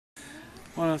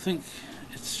Well, I think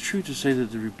it's true to say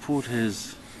that the report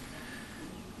has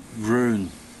grown,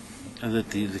 that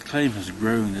the claim has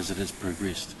grown as it has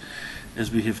progressed. As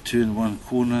we have turned one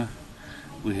corner,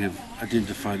 we have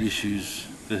identified issues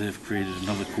that have created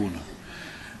another corner.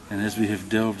 And as we have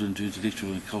delved into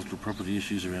intellectual and cultural property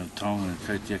issues around taonga and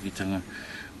kaitiakitanga,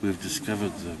 we have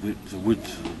discovered the width,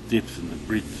 the depth and the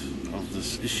breadth of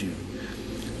this issue.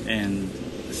 And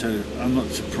so I'm not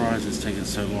surprised it's taken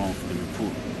so long for the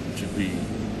report to be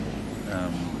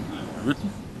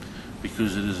written,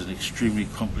 because it is an extremely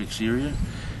complex area,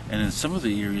 and in some of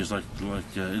the areas like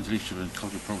intellectual and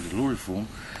cultural property law reform,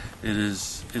 it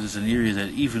is an area that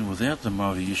even without the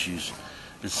Māori issues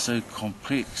is so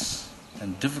complex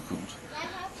and difficult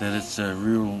that it's a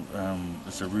real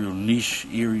niche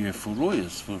area for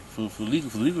lawyers, for the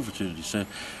legal fraternity. So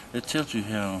it tells you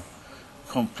how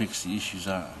complex the issues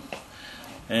are,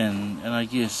 and I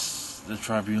guess the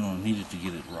tribunal needed to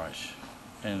get it right,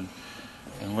 and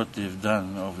what they've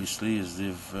done obviously is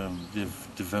they've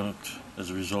developed, as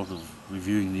a result of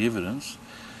reviewing the evidence,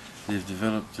 they've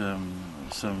developed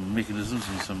some mechanisms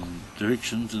and some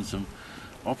directions and some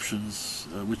options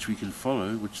which we can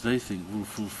follow, which they think will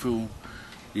fulfill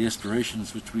the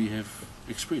aspirations which we have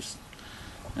expressed.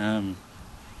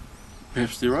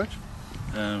 Perhaps they're right.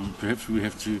 Perhaps we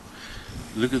have to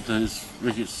look at those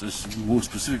more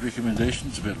specific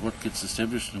recommendations about what gets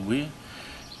established and where,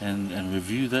 and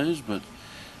review those. But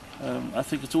I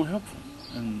think it's all helpful,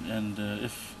 and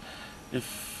if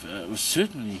it was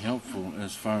certainly helpful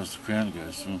as far as the Crown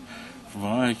goes. From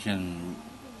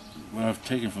what I've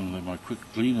taken from my quick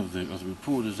glean of the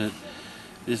report is that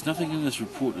there's nothing in this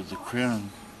report that the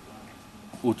Crown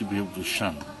ought to be able to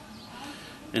shun.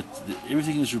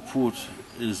 Everything in this report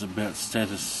is about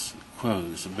status quo,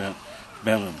 it's about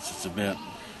balance, it's about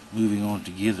moving on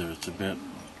together, it's about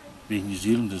being New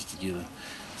Zealanders together.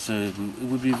 So it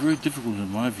would be very difficult, in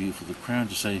my view, for the Crown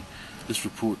to say this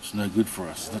report's no good for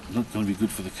us, it's not going to be good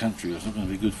for the country, or it's not going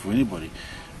to be good for anybody.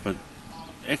 But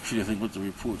actually I think what the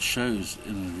report shows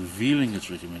in revealing its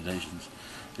recommendations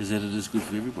is that it is good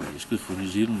for everybody. It's good for New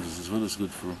Zealanders as well as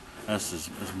good for us as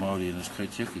Māori and as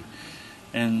kaitiaki.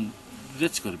 And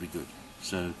that's got to be good.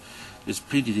 So there's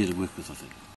plenty there to work with, I think.